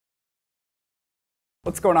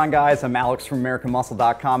What's going on, guys? I'm Alex from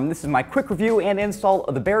AmericanMuscle.com, and this is my quick review and install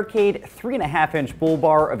of the Barricade 3.5-inch bull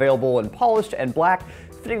bar, available in polished and black,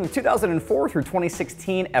 fitting the 2004 through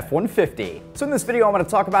 2016 F-150. So in this video, I'm going to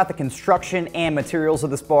talk about the construction and materials of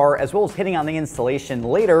this bar, as well as hitting on the installation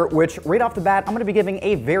later, which right off the bat, I'm going to be giving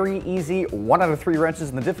a very easy 1 out of 3 wrenches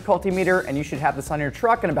in the difficulty meter, and you should have this on your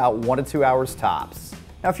truck in about 1 to 2 hours tops.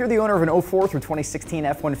 Now, if you're the owner of an 04 through 2016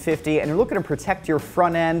 F-150 and you're looking to protect your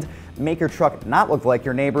front end, make your truck not look like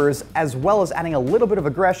your neighbors, as well as adding a little bit of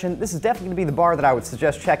aggression, this is definitely going to be the bar that I would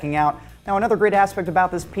suggest checking out. Now, another great aspect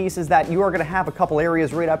about this piece is that you are going to have a couple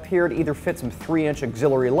areas right up here to either fit some 3-inch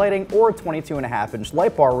auxiliary lighting or a 22.5-inch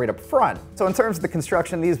light bar right up front. So in terms of the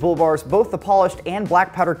construction of these bull bars, both the polished and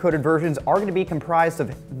black powder coated versions are going to be comprised of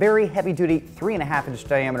very heavy-duty 3.5-inch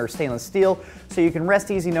diameter stainless steel, so you can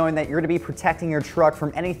rest easy knowing that you're going to be protecting your truck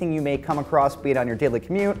from anything you may come across, be it on your daily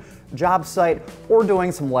commute, job site, or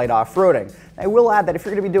doing some light off-roading. I will add that if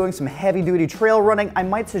you're going to be doing some heavy-duty trail running, I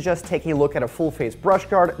might suggest taking a look at a full-face brush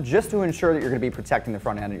guard just to ensure that you're going to be protecting the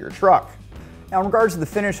front end of your truck. Now, in regards to the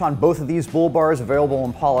finish on both of these bull bars, available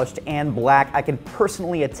in polished and black, I can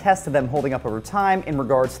personally attest to them holding up over time. In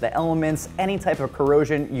regards to the elements, any type of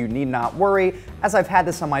corrosion, you need not worry, as I've had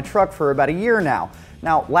this on my truck for about a year now.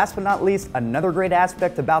 Now, last but not least, another great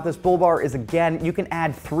aspect about this bull bar is, again, you can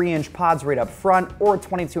add 3-inch pods right up front or a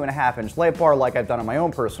 22.5-inch light bar like I've done on my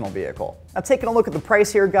own personal vehicle. Now, taking a look at the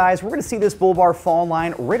price here, guys, we're going to see this bull bar fall in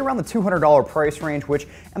line right around the $200 price range, which,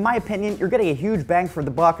 in my opinion, you're getting a huge bang for the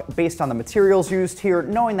buck based on the materials used here,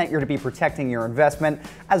 knowing that you're to be protecting your investment,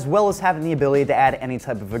 as well as having the ability to add any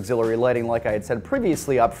type of auxiliary lighting like I had said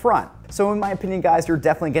previously up front. So in my opinion, guys, you're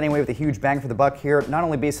definitely getting away with a huge bang for the buck here, not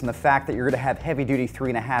only based on the fact that you're going to have heavy-duty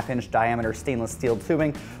 3.5-inch diameter stainless steel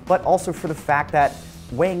tubing, but also for the fact that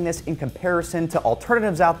weighing this in comparison to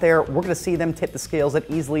alternatives out there, we're going to see them tip the scales at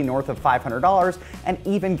easily north of $500 and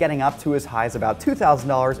even getting up to as high as about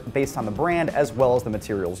 $2,000 based on the brand as well as the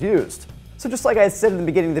materials used. So just like I said in the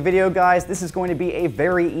beginning of the video, guys, this is going to be a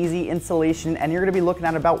very easy installation, and you're going to be looking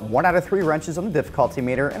at about 1 out of 3 wrenches on the difficulty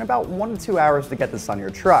meter and about 1 to 2 hours to get this on your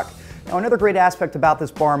truck. Now, another great aspect about this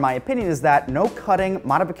bar, in my opinion, is that no cutting,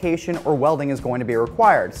 modification, or welding is going to be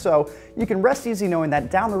required. So you can rest easy knowing that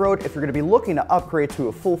down the road, if you're going to be looking to upgrade to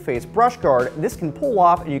a full-face brush guard, this can pull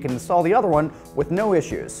off and you can install the other one with no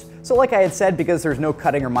issues. So like I had said, because there's no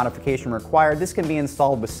cutting or modification required, this can be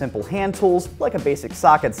installed with simple hand tools, like a basic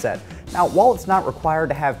socket set. Now, while it's not required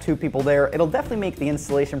to have 2 people there, it'll definitely make the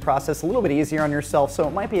installation process a little bit easier on yourself, so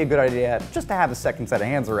it might be a good idea just to have a second set of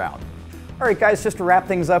hands around. Alright, guys, just to wrap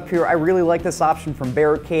things up here, I really like this option from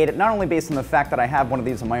Barricade, not only based on the fact that I have one of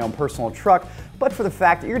these in my own personal truck, but for the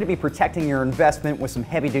fact that you're going to be protecting your investment with some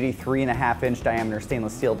heavy-duty 3.5-inch diameter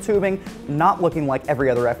stainless steel tubing, not looking like every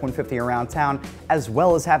other F-150 around town, as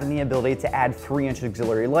well as having the ability to add 3-inch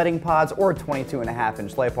auxiliary lighting pods or a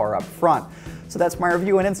 22.5-inch light bar up front. So that's my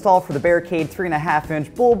review and install for the Barricade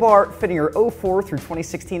 3.5-inch bull bar, fitting your 04 through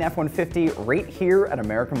 2016 F-150 right here at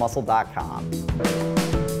AmericanMuscle.com.